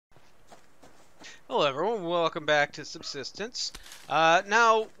Hello everyone, welcome back to Subsistence.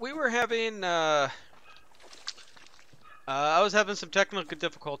 Now, we were having, I was having some technical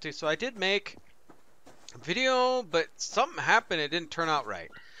difficulties, so I did make a video, but something happened, it didn't turn out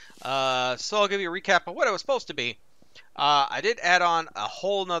right. So I'll give you a recap of what it was supposed to be. I did add on a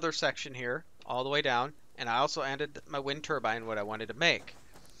whole nother section here, all the way down, and I also added my wind turbine, what I wanted to make.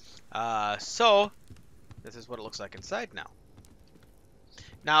 So, this is what it looks like inside now.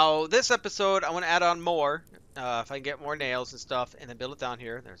 Now, this episode, I want to add on more, if I can get more nails and stuff, and then build it down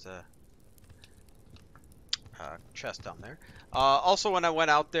here. There's a chest down there. Also, when I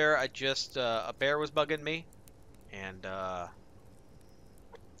went out there, a bear was bugging me, and so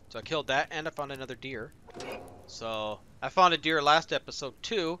I killed that, and I found another deer. So, I found a deer last episode,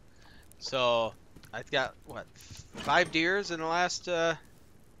 too. So, I've got, what, 5 deers in the last 2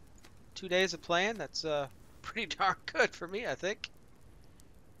 days of playing? That's pretty darn good for me, I think.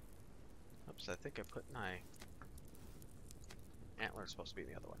 Oops, I think I put my antler supposed to be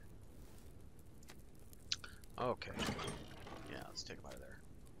the other one. Okay. Yeah, let's take them out of there.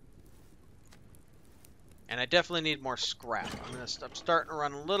 And I definitely need more scrap. I'm starting to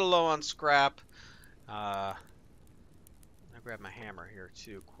run a little low on scrap. I'm gonna grab my hammer here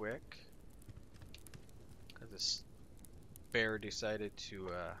too, quick, because this bear decided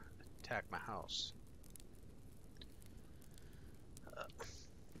to attack my house.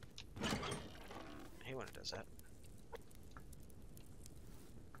 I hate when it does that.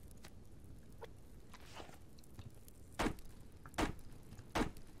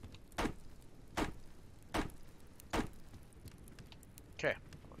 Okay,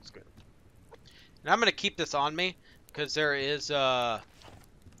 looks good. And I'm going to keep this on me because there is a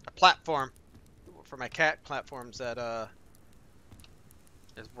platform for my cat platforms that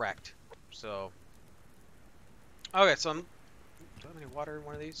is wrecked. So, okay, so do I have any water in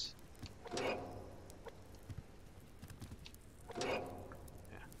one of these? Yeah. I'm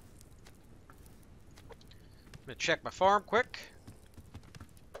going to check my farm quick.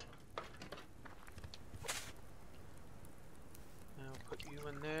 I'll put you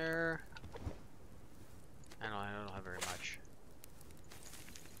in there. I don't have very much.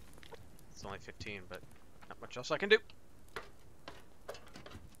 It's only 15, but not much else I can do.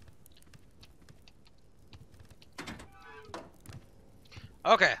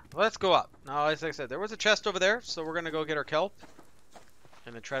 Okay, let's go up. Now, as I said, there was a chest over there, so we're going to go get our kelp.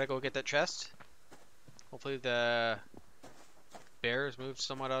 And then try to go get that chest. Hopefully the bear has moved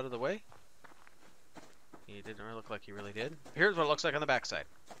somewhat out of the way. He didn't really look like he really did. Here's what it looks like on the backside.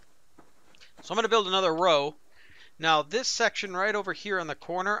 So I'm going to build another row. Now, this section right over here on the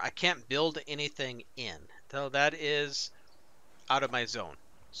corner, I can't build anything in. So that is out of my zone.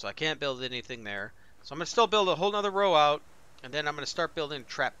 So I can't build anything there. So I'm going to still build a whole nother row out. And then I'm going to start building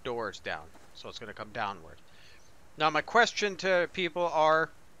trap doors down. So it's going to come downward. Now, my question to people are,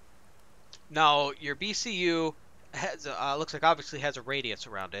 now your BCU has looks like obviously has a radius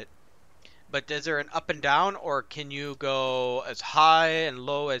around it. But is there an up and down, or can you go as high and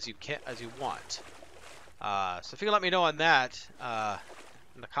low as you want? So if you can let me know on that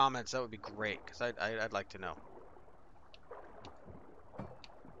in the comments, that would be great, because I'd like to know.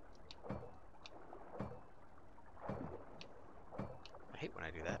 I hate when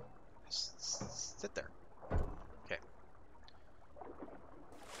I do that. Just sit there. Okay.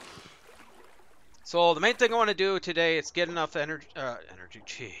 So the main thing I want to do today is get enough energy.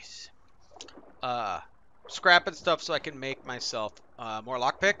 Jeez. Scrap and stuff so I can make myself more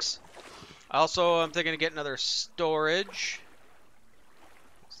lockpicks. Also, I'm thinking of getting another storage.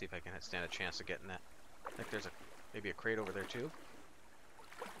 Let's see if I can stand a chance of getting that. I think there's maybe a crate over there too.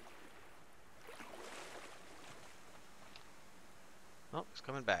 Oh, it's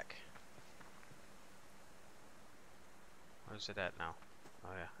coming back. Where's it at now?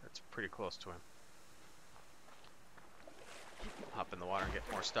 Oh yeah, it's pretty close to him. Hop in the water and get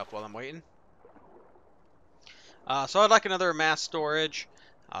more stuff while I'm waiting. So I'd like another mass storage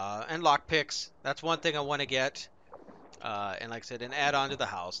and lockpicks. That's one thing I want to get. And like I said, an add-on to the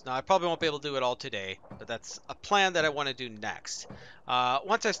house. Now, I probably won't be able to do it all today, but that's a plan that I want to do next.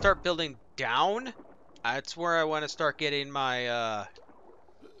 Once I start building down, that's where I want to start getting my, oh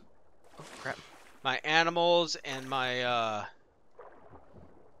crap, my animals and my,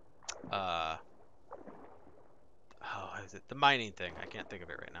 oh, is it the mining thing? I can't think of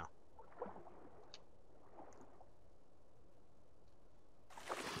it right now.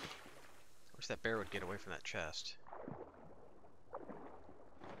 Wish that bear would get away from that chest.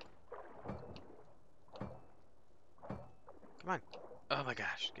 Come on. Oh my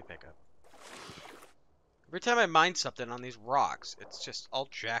gosh, get back up. Every time I mine something on these rocks, it's just all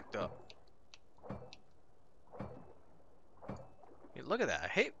jacked up. Hey, look at that.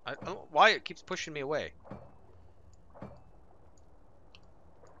 I don't know why it keeps pushing me away.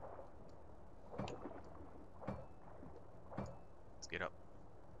 Let's get up.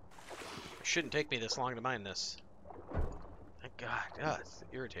 It shouldn't take me this long to mine this. Thank God. Yeah, it's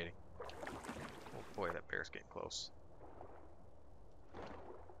irritating. Oh boy, that bear's getting close.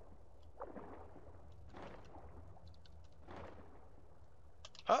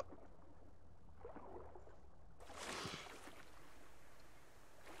 Up.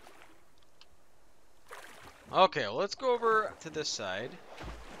 Okay, well, let's go over to this side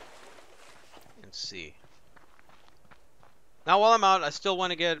and see. Now, while I'm out, I still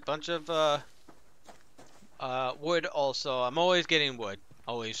want to get a bunch of wood also. I'm always getting wood.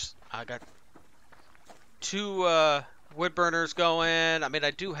 Always. I got 2 wood burners going. I mean,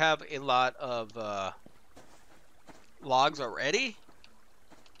 I do have a lot of logs already.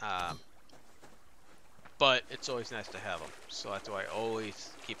 But it's always nice to have them. So that's why I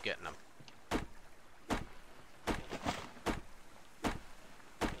always keep getting them.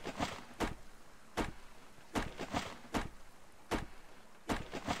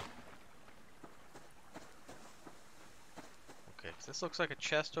 This looks like a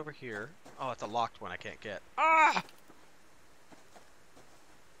chest over here. Oh, it's a locked one I can't get. Ah!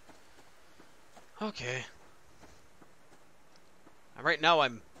 Okay. And right now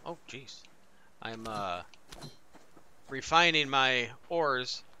I'm... Oh, jeez. I'm, refining my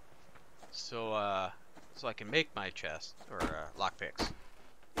ores so, so I can make my chest, or, lockpicks.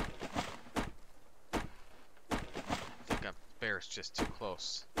 I think a bear's just too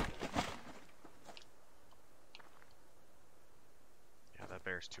close. That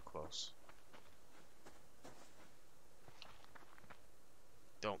bear's too close.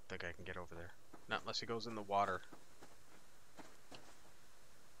 Don't think I can get over there. Not unless he goes in the water.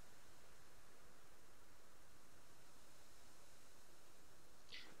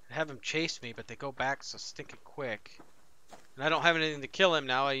 I have him chase me, but they go back so stinking quick. And I don't have anything to kill him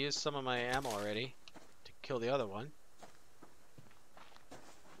now. I used some of my ammo already to kill the other one.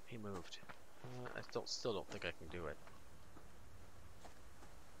 He moved. I still don't think I can do it.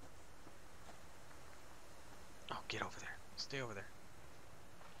 Oh, get over there. Stay over there.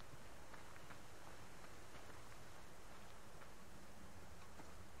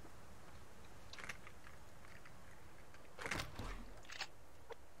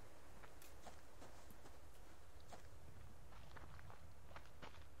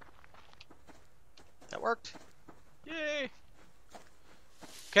 That worked. Yay!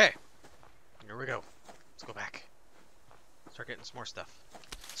 Okay. Here we go. Let's go back. Start getting some more stuff.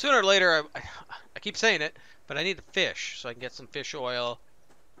 Sooner or later, I keep saying it, but I need to fish so I can get some fish oil.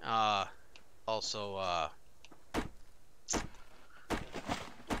 Also,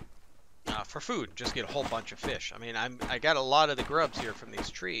 for food, just get a whole bunch of fish. I mean, I got a lot of the grubs here from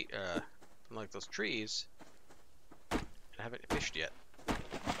these from like those trees. I haven't fished yet.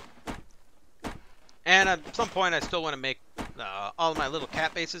 And at some point, I still want to make all of my little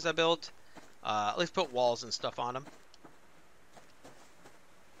cat bases I built. At least put walls and stuff on them.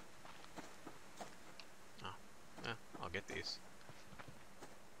 I'll get these.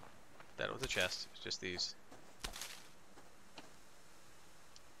 That was a chest. It's just these.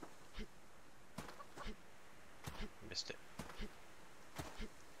 Missed it.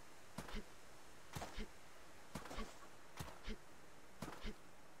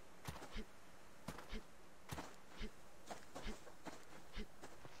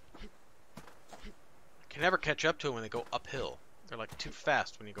 I can never catch up to them when they go uphill. They're like too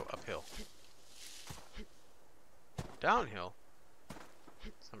fast when you go uphill. Downhill. For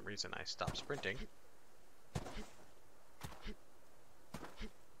some reason I stopped sprinting.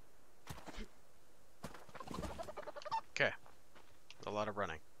 Okay. A lot of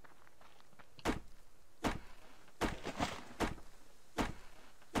running.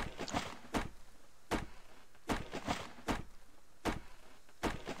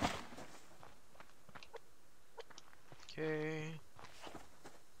 Okay.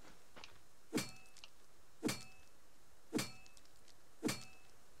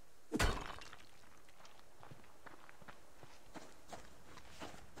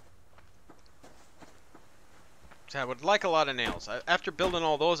 I would like a lot of nails. After building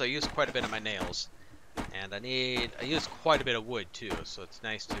all those, I used quite a bit of my nails. And I used quite a bit of wood too, so it's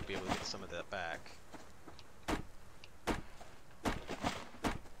nice to be able to get some of that back.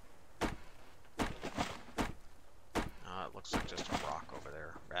 It looks like just a rock over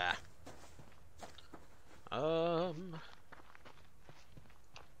there.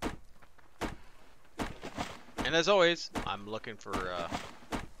 And as always, I'm looking for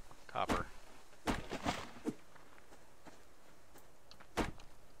copper.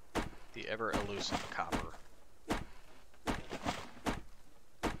 ever elusive copper.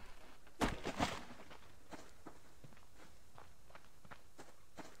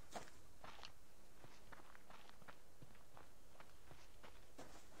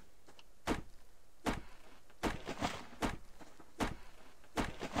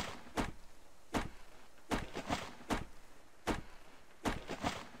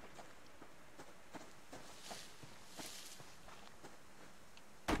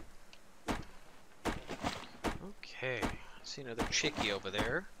 Okay, I see another chickie over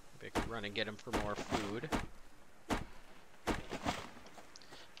there. Maybe I can run and get him for more food.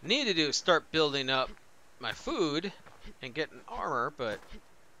 Need to do is start building up my food and getting armor, but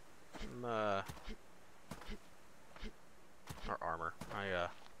or armor, my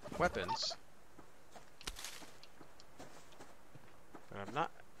weapons. But I'm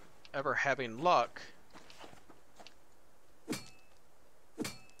not ever having luck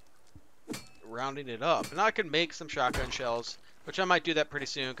rounding it up. And I can make some shotgun shells, which I might do that pretty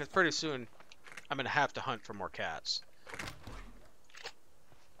soon, because pretty soon I'm going to have to hunt for more cats.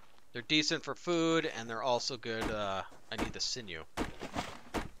 They're decent for food, and they're also good. I need the sinew.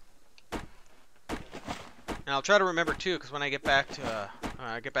 And I'll try to remember too, because when I get back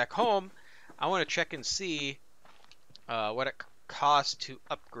home, I want to check and see what it costs to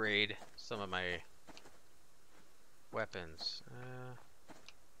upgrade some of my weapons.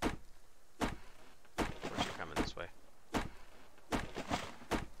 Of course, you're coming this way.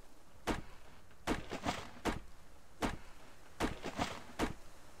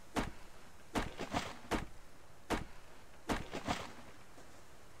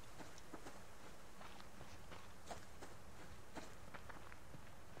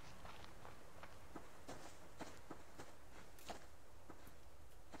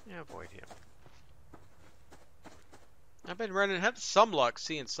 Yeah, avoid him. I've been had some luck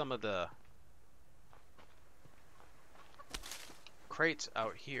seeing some of the crates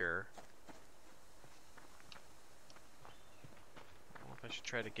out here. I don't know if I should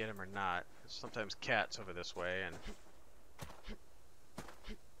try to get him or not. There's sometimes cats over this way, and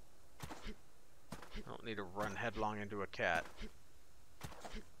I don't need to run headlong into a cat.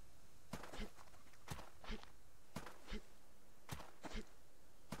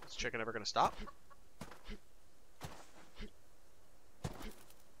 Is chicken ever gonna stop?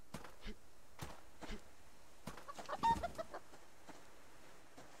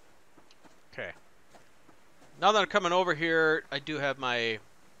 Okay. Now that I'm coming over here, I do have my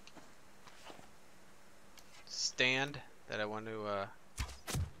stand that I want to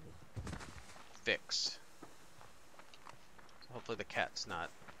fix. So hopefully the cat's not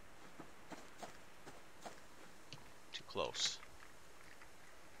too close.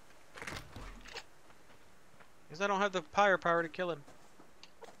 Because I don't have the firepower to kill him.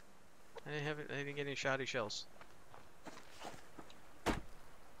 I didn't get any shoddy shells.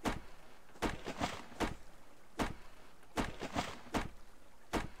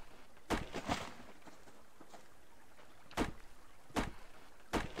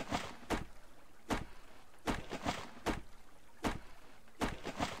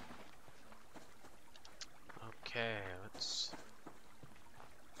 Okay, let's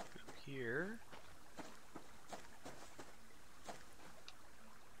go here.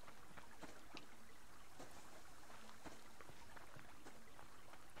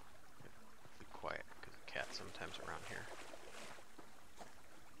 Be quiet because the cat's sometimes around here.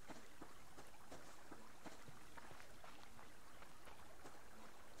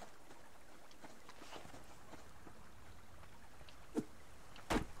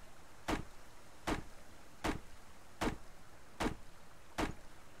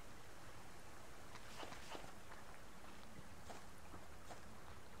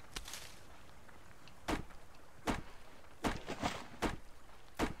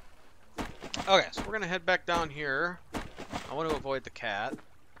 Okay, so we're gonna head back down here. I want to avoid the cat.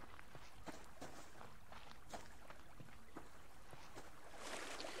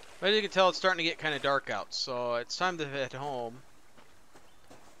 But as you can tell, it's starting to get kind of dark out, so it's time to head home.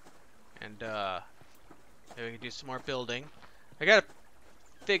 And maybe we can do some more building. I gotta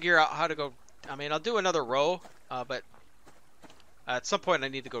figure out how to go. I mean, I'll do another row, but at some point I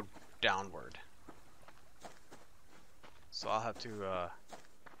need to go downward. So I'll have to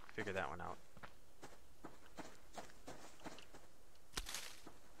figure that one out.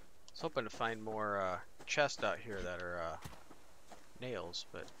 I was hoping to find more chests out here that are nails,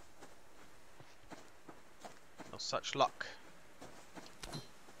 but no such luck.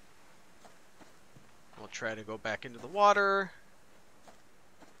 We'll try to go back into the water.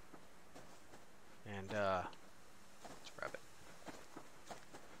 And let's grab it.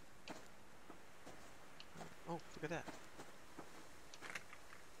 at that.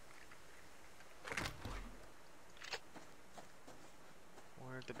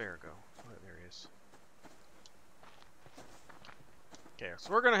 Where'd the bear go? Oh, there he is. Okay,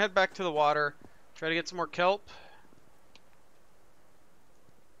 so we're gonna head back to the water, try to get some more kelp.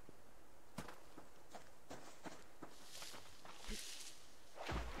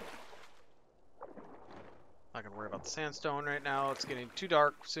 Not gonna worry about the sandstone right now. It's getting too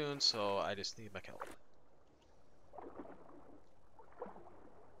dark soon, so I just need my kelp.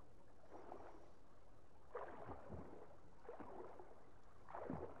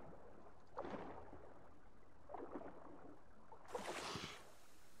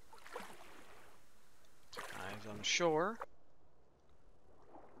 Eyes on the shore.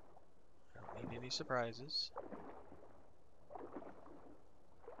 Don't need any surprises.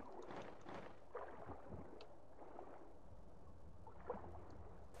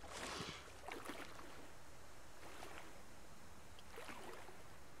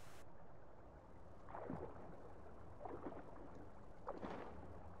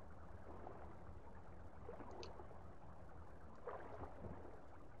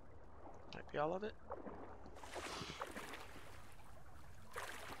 Might be all of it.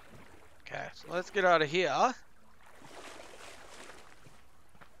 Okay, so let's get out of here.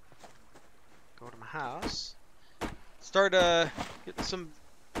 Go to my house. Start get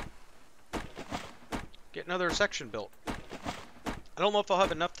another section built. I don't know if I'll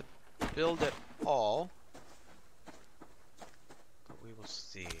have enough to build it all, but we will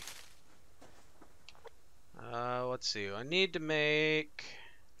see. Let's see. I need to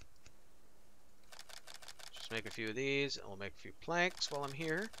just make a few of these, and we'll make a few planks while I'm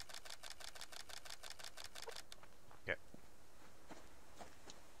here. Okay.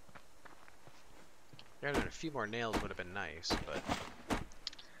 Grabbing a few more nails would have been nice, but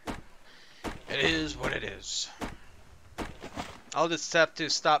it is what it is. I'll just have to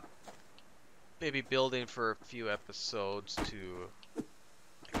stop maybe building for a few episodes to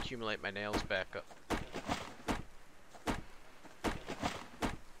accumulate my nails back up.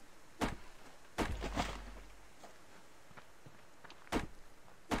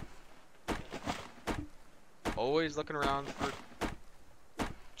 Always looking around for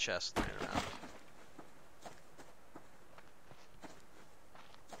chests laying around.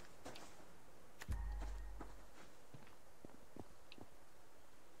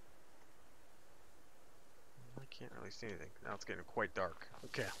 I can't really see anything. Now it's getting quite dark.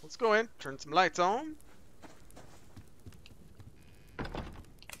 Okay, let's go in, turn some lights on.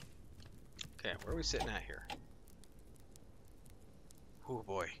 Okay, where are we sitting at here? Oh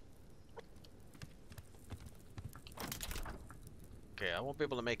boy. Okay, I won't be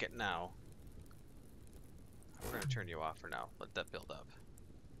able to make it now. We're going to turn you off for now. Let that build up.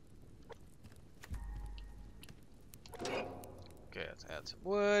 Okay, let's add some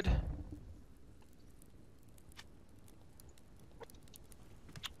wood.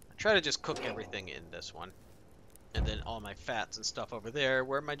 I try to just cook everything in this one. And then all my fats and stuff over there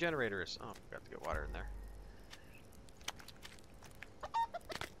where my generator is. Oh, forgot to get water in there.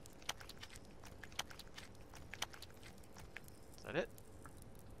 Is that it?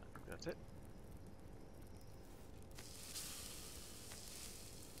 I think that's it.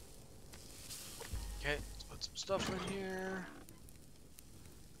 Okay, let's put some stuff in here.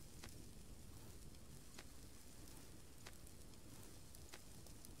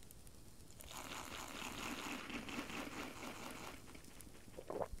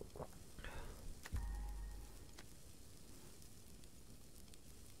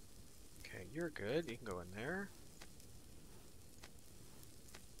 Okay, you're good. You can go in there.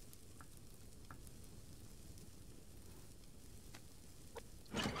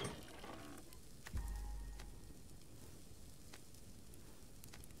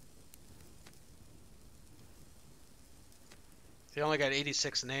 They only got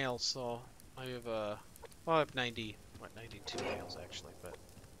 86 nails, so I have well, I have 92 nails actually, but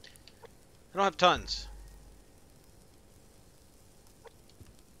I don't have tons.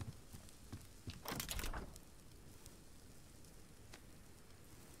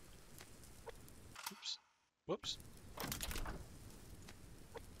 Oops. Whoops.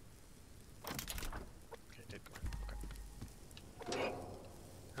 Okay, it did go in. Okay.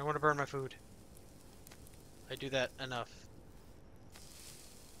 I don't want to burn my food. I do that enough.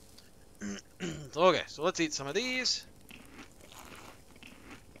 Okay, so let's eat some of these.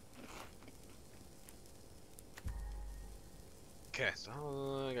 Okay, so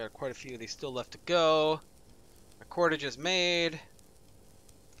I got quite a few of these still left to go. My cordage is made. I'm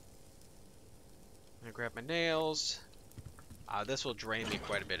gonna grab my nails. This will drain me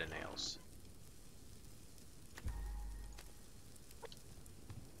quite a bit of nails.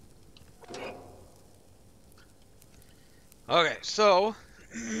 Okay, so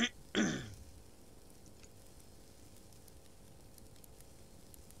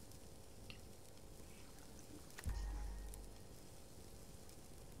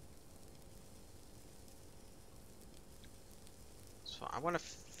so I want to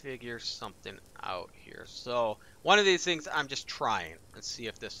figure something out here. So one of these things I'm just trying. Let's see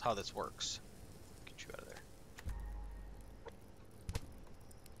if how this works. Get you out of there.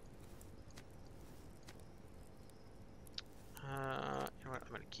 You know what?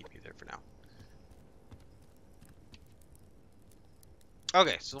 I'm gonna keep you there for now.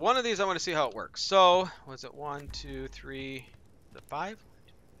 Okay, so one of these I want to see how it works. So was it 1, 2, 3? Is it 5?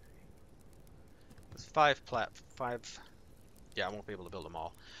 It's 5. Yeah, I won't be able to build them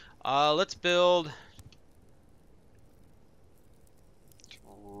all. Let's build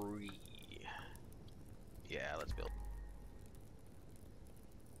 3. Yeah, let's build.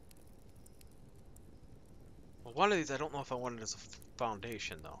 Well, one of these I don't know if I want it as a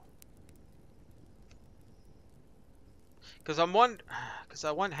foundation though. Because I want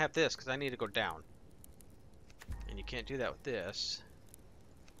to have this because I need to go down. And you can't do that with this.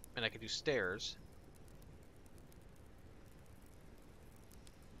 And I could do stairs.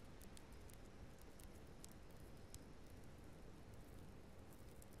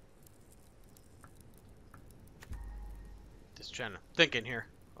 Just trying to thinking here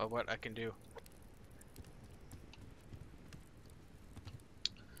of what I can do.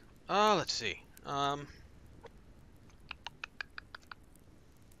 Let's see.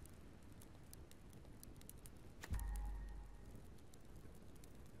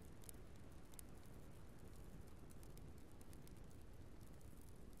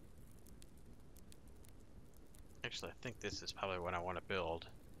 Actually, I think this is probably what I want to build.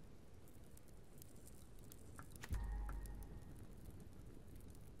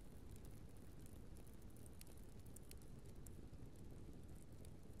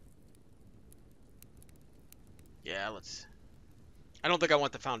 Yeah, let's... I don't think I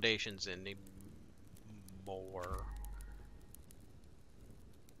want the foundations anymore.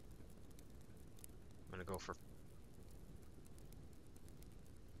 I'm gonna go for...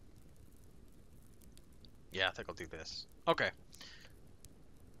 Yeah, I think I'll do this. Okay.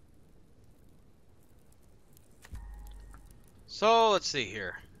 So, let's see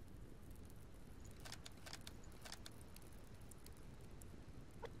here.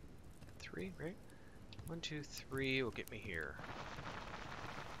 Three, right? 1, 2, 3 will get me here.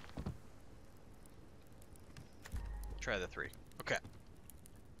 Try the 3. Okay.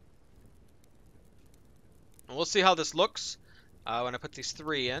 And we'll see how this looks when I put these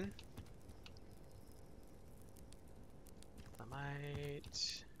 3 in. I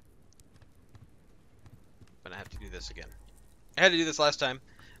might... I'm gonna have to do this again. I had to do this last time,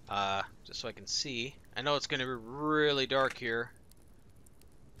 just so I can see. I know it's gonna be really dark here.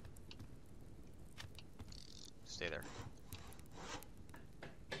 Stay there.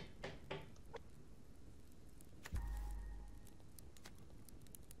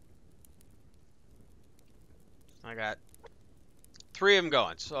 I got 3 of them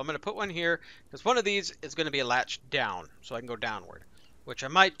going. So I'm going to put one here, because one of these is going to be latched down, so I can go downward. Which I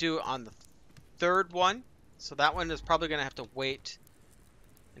might do on the 3rd one. So that one is probably going to have to wait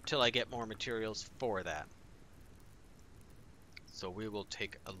until I get more materials for that. So we will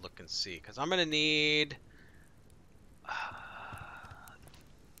take a look and see. Because I'm going to need... I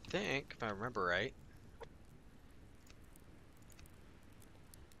think, if I remember right.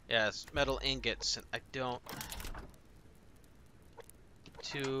 Yes, metal ingots. And I don't...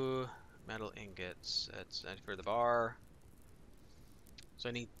 2 metal ingots. That's for the bar. So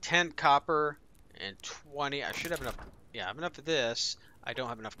I need 10 copper and 20. I should have enough. Yeah, I have enough of this. I don't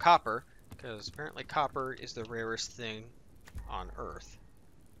have enough copper because apparently copper is the rarest thing on Earth.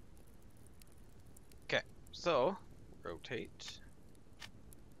 Okay, so rotate.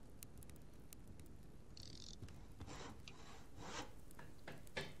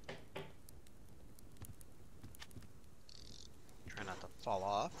 Try not to fall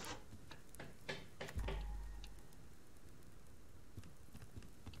off.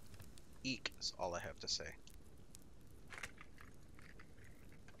 Eek is all I have to say.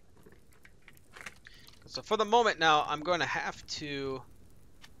 So for the moment now, I'm going to have to...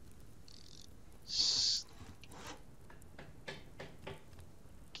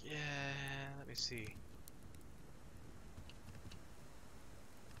 Yeah, let me see.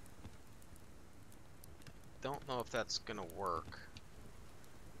 Don't know if that's going to work.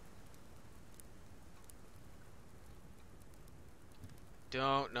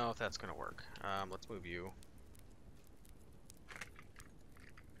 Don't know if that's going to work. Let's move you.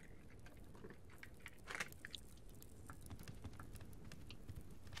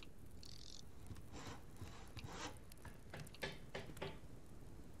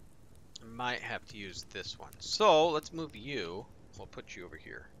 might have to use this one. So let's move you. We'll put you over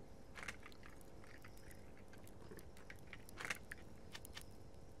here.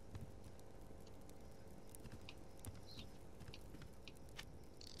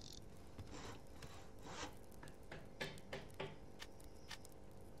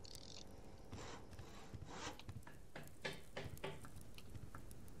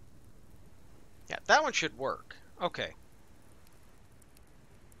 Yeah, that one should work. Okay.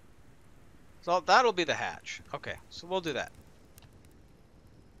 So that'll be the hatch. Okay, so we'll do that.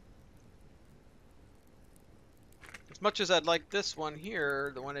 As much as I'd like this one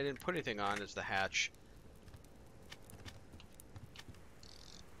here, the one I didn't put anything on is the hatch.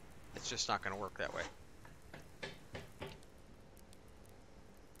 It's just not going to work that way.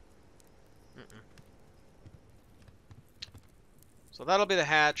 So that'll be the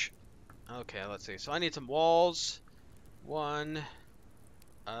hatch. Okay, let's see. So I need some walls. One.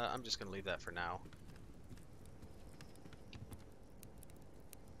 I'm just going to leave that for now.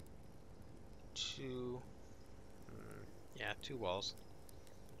 Two. Yeah, 2 walls.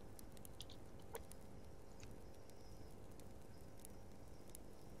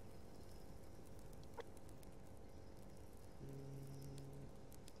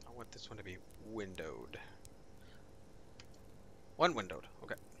 I want this one to be windowed. 1 windowed.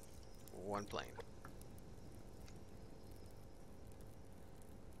 Okay. 1 plane.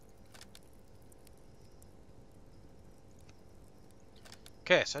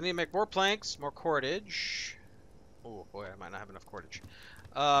 Okay, so I need to make more planks, more cordage. Oh boy, I might not have enough cordage.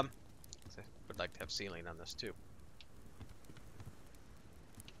 I would like to have ceiling on this too.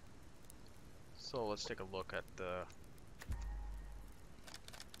 So let's take a look at the...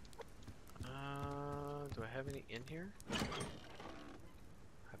 do I have any in here?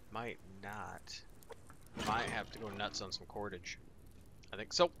 I might not. Might have to go nuts on some cordage. I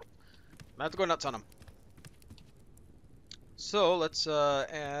think so. Might have to go nuts on them. So let's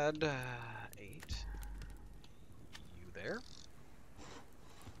add 8. You there.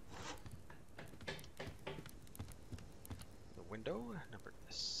 The window, number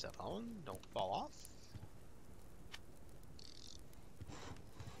 7. Don't fall off.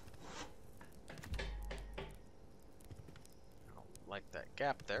 I don't like that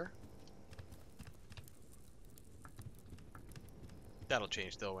gap there. That'll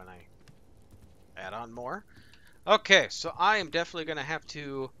change though when I add on more. Okay, so I am definitely going to have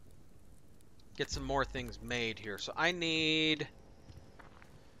to get some more things made here. So I need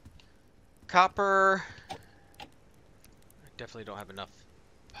copper. I definitely don't have enough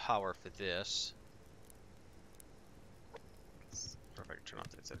power for this. Or if I can turn off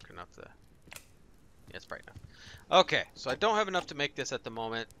the, turn off the... Yeah, it's bright enough. Okay, so I don't have enough to make this at the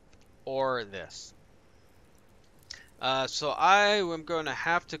moment, or this. So I am going to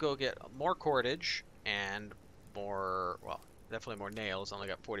have to go get more cordage and more, well, definitely more nails. Only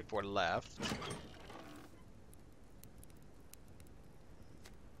got 44 left.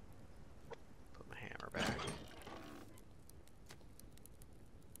 Put my hammer back.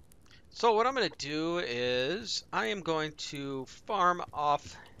 So what I'm going to do is I am going to farm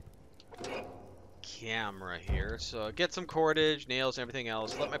off camera here. So get some cordage, nails, and everything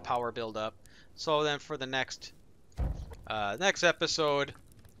else. Let my power build up. So then for the next episode,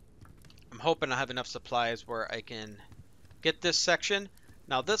 I'm hoping I have enough supplies where I can get this section.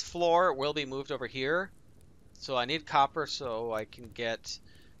 Now this floor will be moved over here, so I need copper so I can get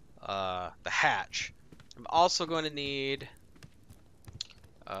the hatch. I'm also going to need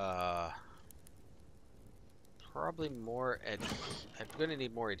probably more I'm going to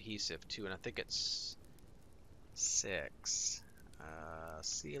need more adhesive too, and I think it's 6.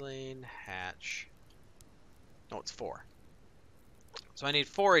 Ceiling, hatch. No, it's 4. So I need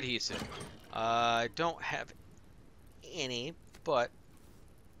 4 adhesive. I don't have any, but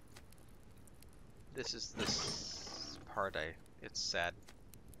this is this part it's sad.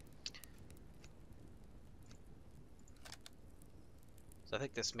 So I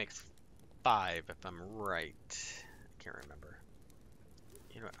think this makes 5 if I'm right. I can't remember.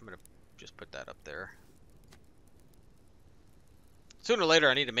 You know what, I'm gonna just put that up there. Sooner or later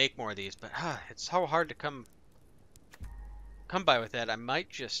I need to make more of these, but it's so hard to come by with that. I might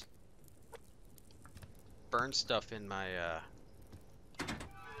just burn stuff in my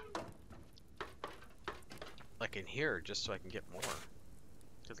like in here just so I can get more.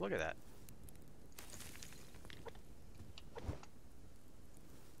 Because look at that.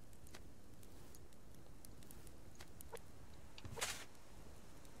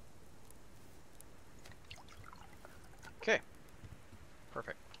 Okay.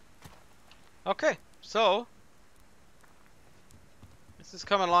 Perfect. Okay, so This is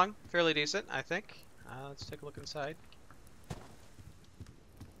coming along fairly decent, I think. Let's take a look inside.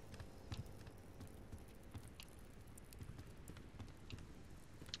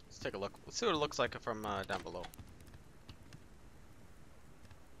 Let's take a look. Let's see what it looks like from down below.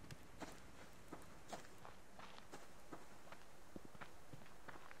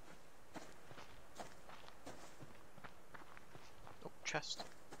 Oh, chest.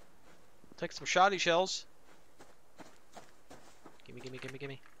 Take some shoddy shells. Gimme, gimme, gimme,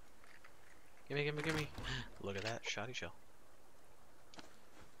 gimme. Gimme, gimme, gimme. Look at that, shoddy shell.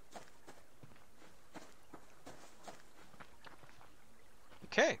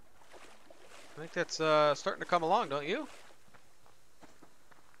 Okay. I think that's starting to come along, don't you?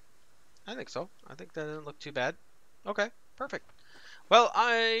 I think so. I think that didn't look too bad. Okay, perfect. Well,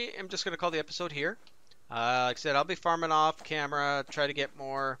 I am just going to call the episode here. Like I said, I'll be farming off camera, try to get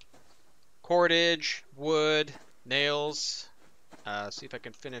more cordage, wood, nails, see if I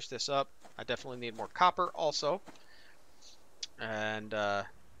can finish this up. I definitely need more copper also. And so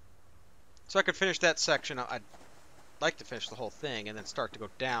I could finish that section. I'd like to finish the whole thing and then start to go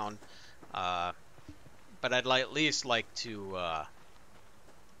down. But I'd at least like to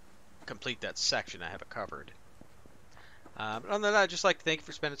complete that section. I have it covered. But other than that, I'd just like to thank you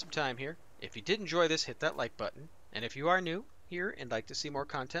for spending some time here. If you did enjoy this, hit that like button. And if you are new here and like to see more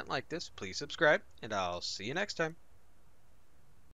content like this, please subscribe. And I'll see you next time.